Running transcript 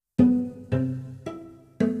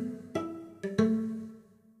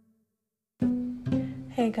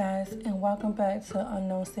guys, and welcome back to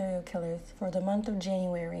Unknown Serial Killers. For the month of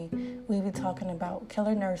January, we'll be talking about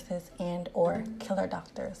killer nurses and or killer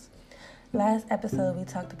doctors. Last episode, we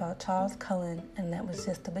talked about Charles Cullen, and that was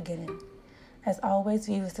just the beginning. As always,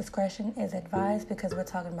 viewers' discretion is advised because we're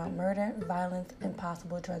talking about murder, violence, and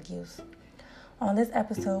possible drug use. On this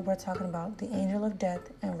episode, we're talking about the Angel of Death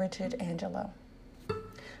and Richard Angelo.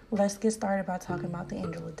 Let's get started by talking about the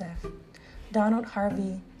Angel of Death. Donald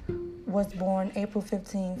Harvey was born April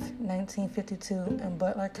 15, 1952 in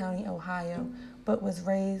Butler County, Ohio, but was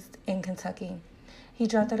raised in Kentucky. He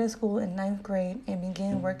dropped out of school in 9th grade and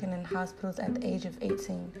began working in hospitals at the age of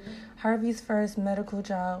 18. Harvey's first medical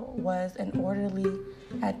job was an orderly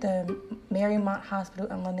at the Marymount Hospital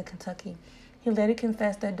in London, Kentucky. He later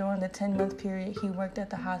confessed that during the 10-month period he worked at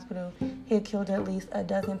the hospital, he had killed at least a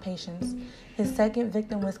dozen patients. His second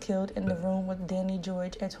victim was killed in the room with Danny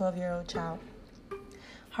George, a 12-year-old child.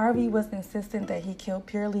 Harvey was insistent that he killed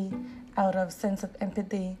purely out of sense of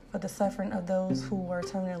empathy for the suffering of those who were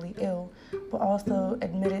terminally ill, but also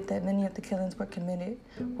admitted that many of the killings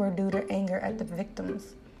were due to anger at the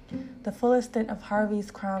victims. The full extent of Harvey's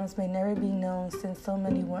crimes may never be known since so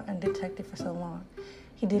many were undetected for so long.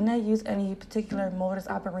 He did not use any particular modus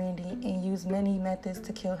operandi and used many methods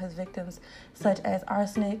to kill his victims, such as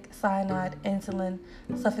arsenic, cyanide, insulin,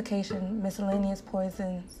 suffocation, miscellaneous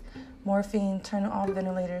poisons, morphine, turning off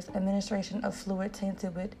ventilators, administration of fluid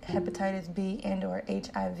tainted with hepatitis B and or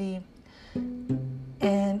HIV,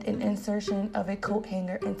 and an insertion of a coat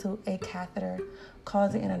hanger into a catheter,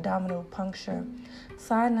 causing an abdominal puncture.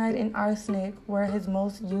 Cyanide and arsenic were his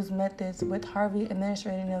most used methods, with Harvey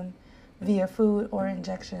administering them via food or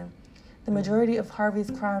injection. The majority of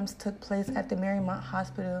Harvey's crimes took place at the Marymount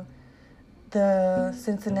Hospital, the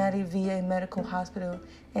Cincinnati VA Medical Hospital,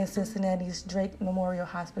 and Cincinnati's Drake Memorial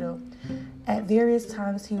Hospital. At various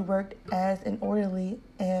times, he worked as an orderly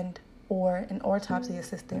and or an autopsy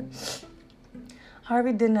assistant.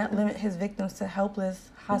 Harvey did not limit his victims to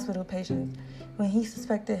helpless hospital patients. When he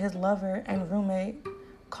suspected his lover and roommate,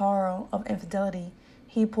 Carl, of infidelity,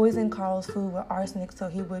 he poisoned Carl's food with arsenic so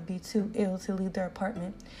he would be too ill to leave their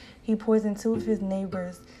apartment. He poisoned two of his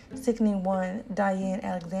neighbors, sickening one, Diane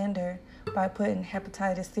Alexander, by putting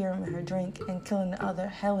hepatitis serum in her drink and killing the other,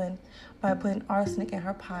 Helen, by putting arsenic in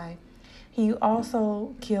her pie. He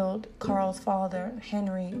also killed Carl's father,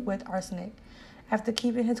 Henry, with arsenic. After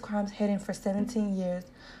keeping his crimes hidden for 17 years,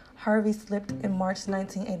 Harvey slipped in March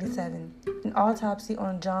 1987. An autopsy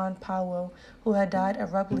on John Powell, who had died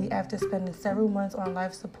abruptly after spending several months on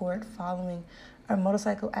life support following a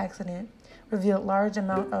motorcycle accident, revealed large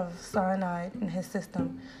amount of cyanide in his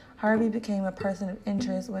system. Harvey became a person of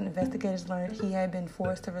interest when investigators learned he had been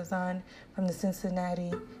forced to resign from the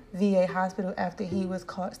Cincinnati VA hospital after he was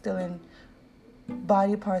caught stealing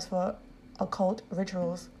body parts for occult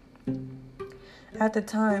rituals. At the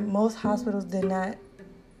time, most hospitals did not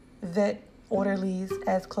vet orderlies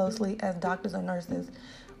as closely as doctors or nurses.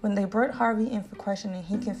 When they brought Harvey in for questioning,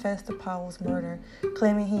 he confessed to Powell's murder,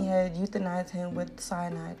 claiming he had euthanized him with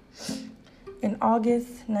cyanide. In August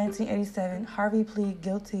 1987, Harvey pleaded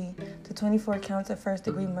guilty to 24 counts of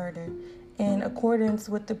first-degree murder. In accordance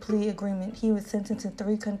with the plea agreement, he was sentenced to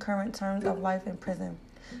 3 concurrent terms of life in prison.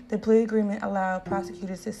 The plea agreement allowed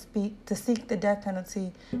prosecutors to seek the death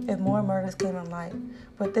penalty if more murders came in light.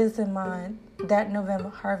 With this in mind, that November,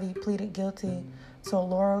 Harvey pleaded guilty to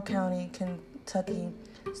Laurel County, Kentucky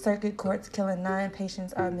circuit courts killing 9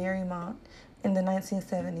 patients at Marymount in the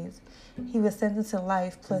 1970s. He was sentenced to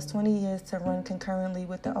life plus 20 years to run concurrently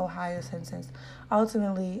with the Ohio sentence.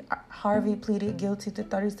 Ultimately, Harvey pleaded guilty to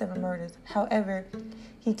 37 murders. However,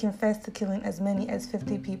 he confessed to killing as many as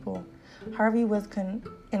 50 people. Harvey was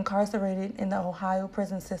incarcerated in the Ohio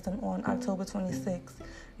prison system on October 26,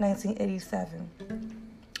 1987.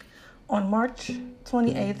 On March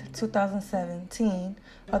 28, 2017,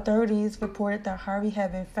 authorities reported that Harvey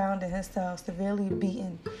had been found in his cell severely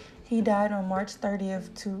beaten. He died on March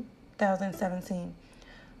 30th, 2017.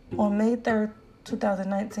 On May 3rd,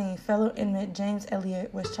 2019, fellow inmate James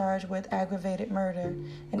Elliott was charged with aggravated murder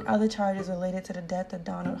and other charges related to the death of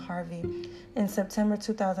Donald Harvey. In September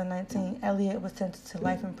 2019, Elliott was sentenced to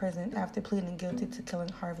life in prison after pleading guilty to killing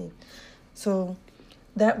Harvey. So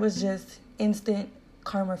that was just instant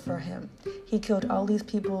karma for him. He killed all these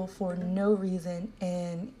people for no reason,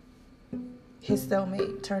 and his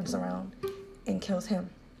cellmate turns around and kills him.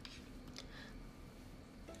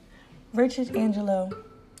 Richard Angelo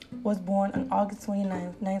was born on August 29,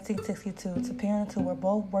 1962, to parents who were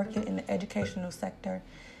both working in the educational sector.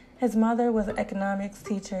 His mother was an economics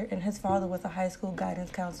teacher, and his father was a high school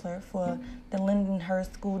guidance counselor for the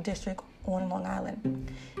Lindenhurst School District on Long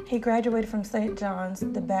Island. He graduated from St. John's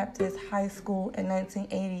the Baptist High School in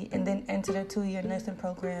 1980 and then entered a 2-year nursing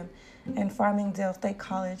program in Farmingdale State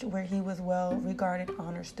College, where he was a well-regarded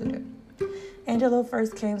honor student. Angelo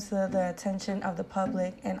first came to the attention of the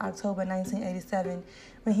public in October 1987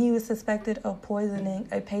 when he was suspected of poisoning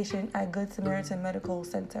a patient at Good Samaritan Medical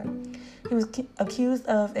Center. He was accused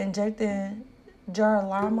of injecting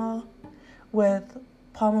Jarlamal with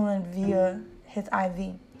Formalin via his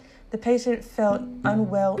IV. The patient felt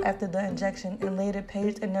unwell after the injection and later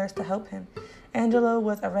paged a nurse to help him. Angelo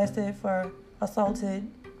was arrested for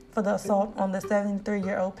the assault on the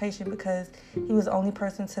 73-year-old patient because he was the only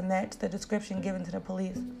person to match the description given to the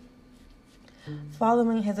police.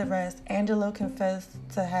 Following his arrest, Angelo confessed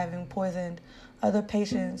to having poisoned other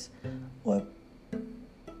patients with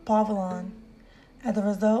Formalin. As a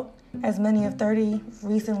result, as many as 30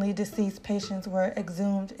 recently deceased patients were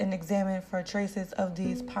exhumed and examined for traces of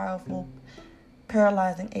these powerful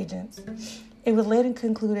paralyzing agents. It was later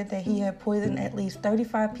concluded that he had poisoned at least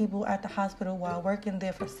 35 people at the hospital while working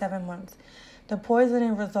there for 7 months. The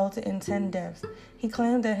poisoning resulted in 10 deaths. He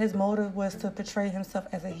claimed that his motive was to portray himself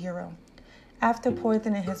as a hero. After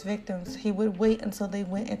poisoning his victims, he would wait until they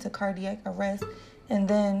went into cardiac arrest and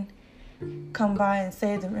then come by and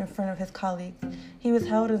save them in front of his colleagues. He was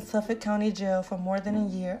held in Suffolk County Jail for more than a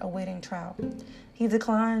year awaiting trial. He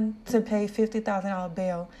declined to pay $50,000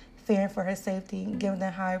 bail, fearing for his safety, given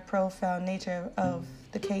the high-profile nature of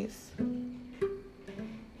the case.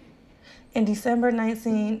 In December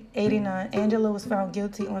 1989, Angelo was found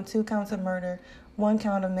guilty on 2 counts of murder, 1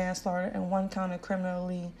 count of manslaughter, and 1 count of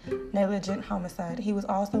criminally negligent homicide. He was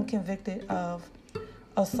also convicted of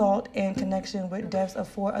assault in connection with deaths of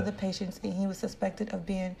 4 other patients, and he was suspected of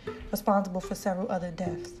being responsible for several other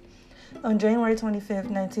deaths. On January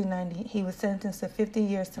 25, 1990, he was sentenced to 50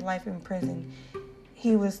 years to life in prison.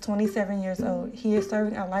 He was 27 years old. He is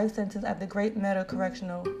serving a life sentence at the Great Meadow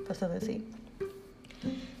Correctional Facility.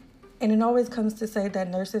 And it always comes to say that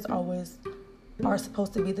nurses always are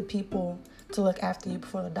supposed to be the people to look after you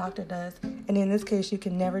before the doctor does. And in this case, you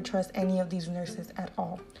can never trust any of these nurses at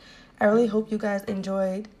all. I really hope you guys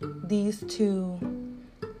enjoyed these 2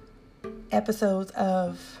 episodes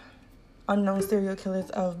of Unknown Serial Killers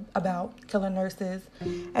about killer nurses.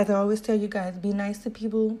 As I always tell you guys, be nice to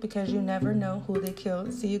people because you never know who they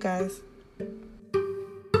killed. See you guys.